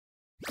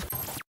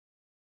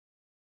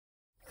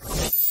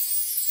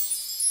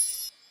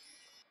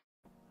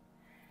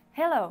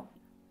Hello!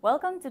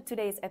 Welcome to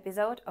today's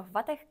episode of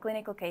Vatech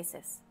Clinical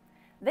Cases.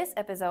 This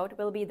episode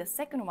will be the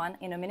second one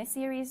in a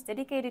mini-series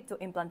dedicated to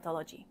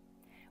implantology.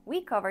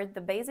 We covered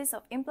the basis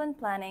of implant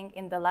planning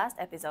in the last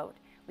episode.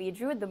 We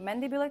drew the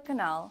mandibular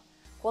canal,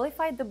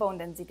 qualified the bone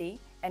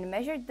density, and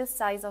measured the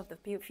size of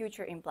the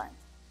future implant.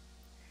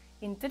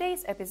 In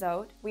today's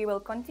episode, we will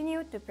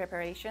continue the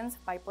preparations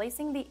by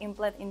placing the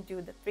implant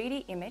into the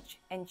 3D image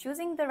and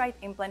choosing the right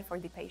implant for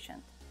the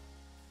patient.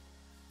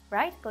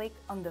 Right-click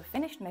on the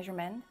finished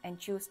measurement and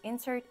choose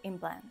Insert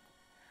Implant.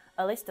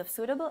 A list of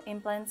suitable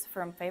implants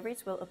from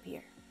favorites will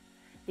appear.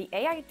 The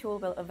AI tool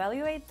will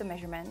evaluate the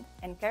measurement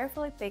and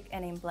carefully pick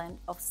an implant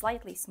of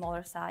slightly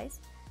smaller size,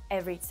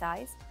 average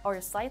size, or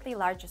a slightly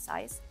larger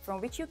size,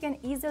 from which you can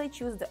easily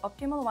choose the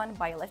optimal one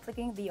by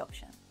left-clicking the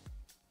option.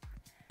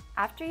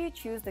 After you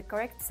choose the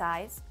correct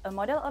size, a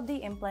model of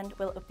the implant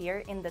will appear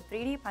in the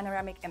 3D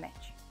panoramic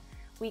image.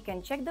 We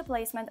can check the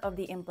placement of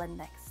the implant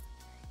next.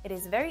 It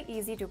is very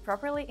easy to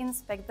properly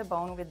inspect the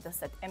bone with the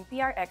Set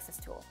MPR Access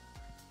tool.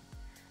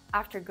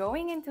 After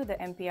going into the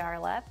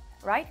MPR lab,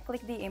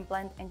 right-click the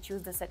implant and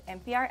choose the Set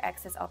MPR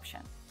Access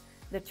option.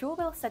 The tool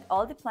will set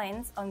all the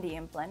planes on the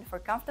implant for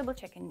comfortable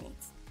check-in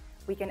needs.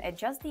 We can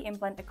adjust the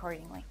implant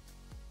accordingly.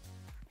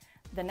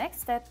 The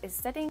next step is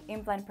setting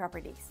implant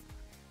properties.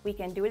 We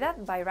can do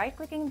that by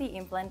right-clicking the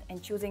implant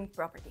and choosing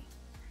Property.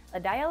 A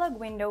dialog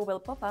window will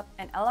pop up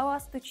and allow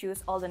us to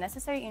choose all the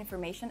necessary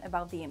information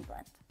about the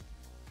implant.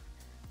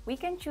 We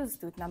can choose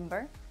tooth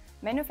number,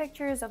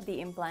 manufacturers of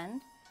the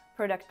implant,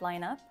 product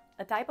lineup,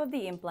 a type of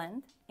the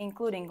implant,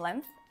 including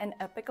length and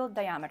apical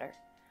diameter.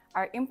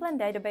 Our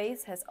implant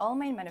database has all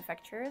main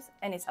manufacturers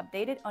and is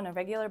updated on a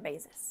regular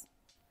basis.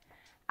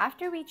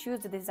 After we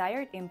choose the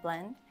desired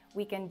implant,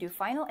 we can do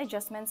final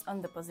adjustments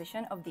on the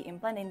position of the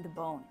implant in the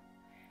bone.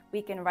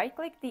 We can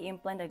right-click the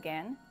implant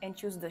again and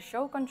choose the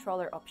Show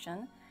Controller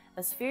option.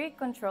 A spheric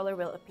controller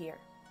will appear.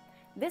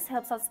 This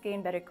helps us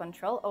gain better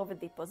control over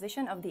the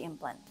position of the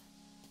implant.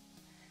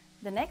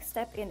 The next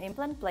step in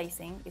implant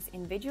placing is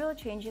individual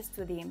changes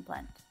to the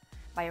implant.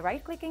 By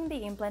right-clicking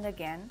the implant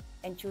again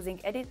and choosing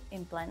Edit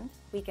Implant,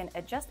 we can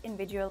adjust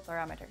individual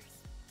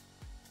parameters.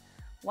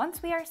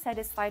 Once we are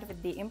satisfied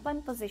with the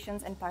implant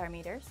positions and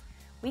parameters,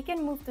 we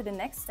can move to the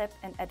next step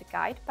and add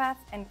guide, path,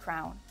 and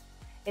crown.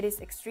 It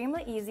is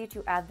extremely easy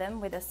to add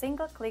them with a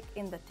single click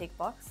in the tick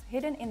box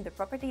hidden in the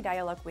Property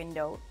dialog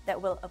window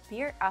that will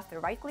appear after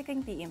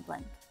right-clicking the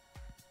implant.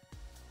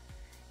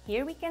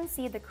 Here we can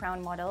see the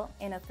crown model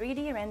in a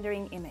 3D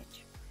rendering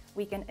image.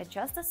 We can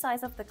adjust the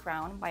size of the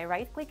crown by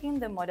right-clicking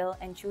the model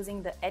and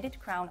choosing the Edit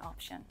Crown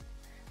option.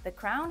 The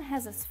crown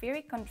has a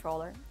spheric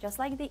controller, just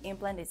like the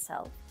implant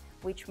itself,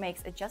 which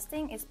makes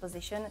adjusting its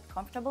position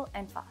comfortable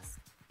and fast.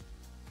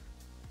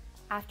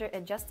 After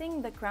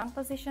adjusting the crown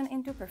position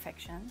into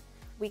perfection,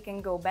 we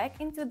can go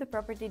back into the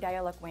Property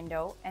dialog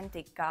window and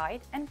tick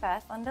Guide and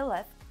Path on the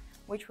left,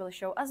 which will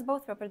show us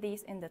both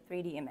properties in the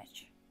 3D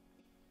image.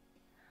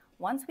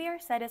 Once we are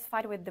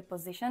satisfied with the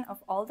position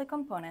of all the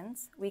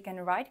components, we can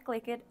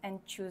right-click it and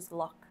choose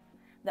Lock.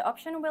 The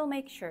option will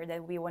make sure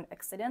that we won't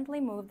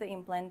accidentally move the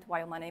implant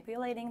while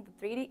manipulating the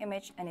 3D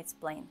image and its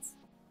planes.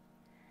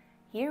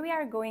 Here we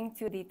are going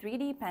to the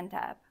 3D Pan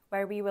tab,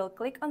 where we will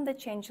click on the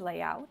Change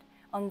Layout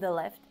on the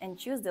left and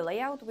choose the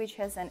layout which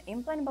has an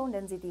implant bone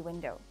density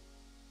window.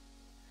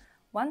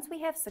 Once we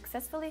have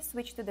successfully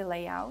switched to the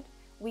layout,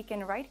 we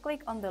can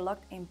right-click on the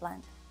locked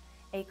implant.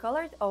 A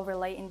colored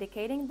overlay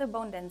indicating the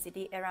bone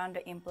density around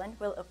the implant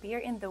will appear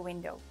in the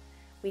window.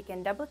 We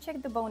can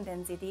double-check the bone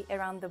density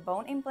around the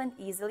bone implant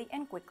easily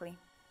and quickly.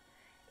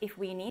 If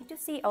we need to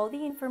see all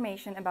the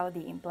information about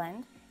the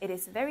implant, it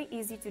is very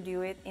easy to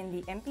do it in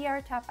the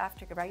MPR tab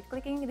after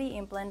right-clicking the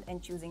implant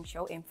and choosing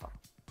Show Info.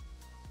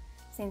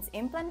 Since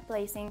implant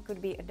placing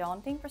could be a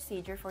daunting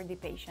procedure for the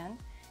patient,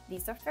 the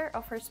software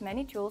offers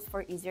many tools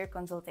for easier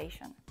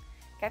consultation.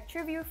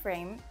 Capture View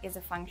Frame is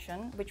a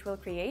function which will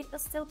create a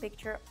still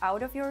picture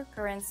out of your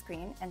current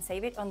screen and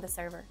save it on the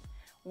server.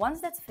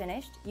 Once that's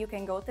finished, you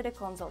can go to the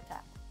Console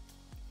tab.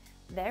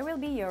 There will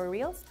be your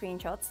real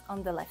screenshots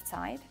on the left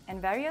side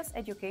and various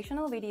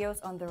educational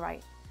videos on the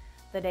right.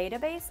 The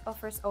database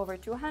offers over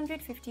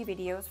 250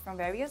 videos from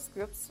various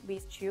groups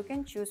which you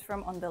can choose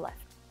from on the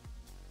left.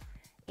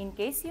 In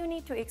case you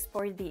need to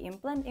export the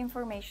implant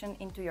information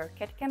into your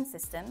CAD/CAM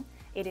system,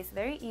 it is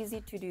very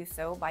easy to do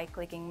so by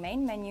clicking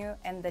Main menu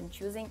and then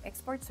choosing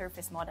Export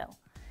Surface Model.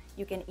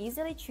 You can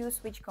easily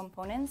choose which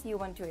components you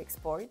want to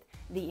export,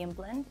 the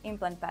implant,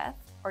 implant path,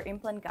 or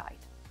implant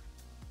guide.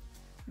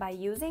 By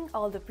using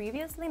all the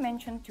previously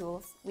mentioned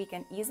tools, we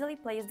can easily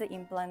place the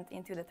implant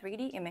into the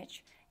 3D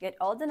image, get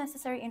all the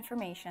necessary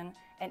information,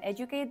 and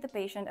educate the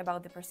patient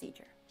about the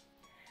procedure.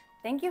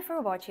 Thank you for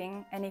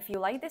watching, and if you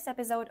like this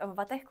episode of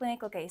Vatech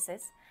Clinical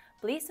Cases,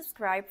 please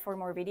subscribe for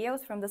more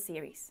videos from the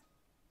series.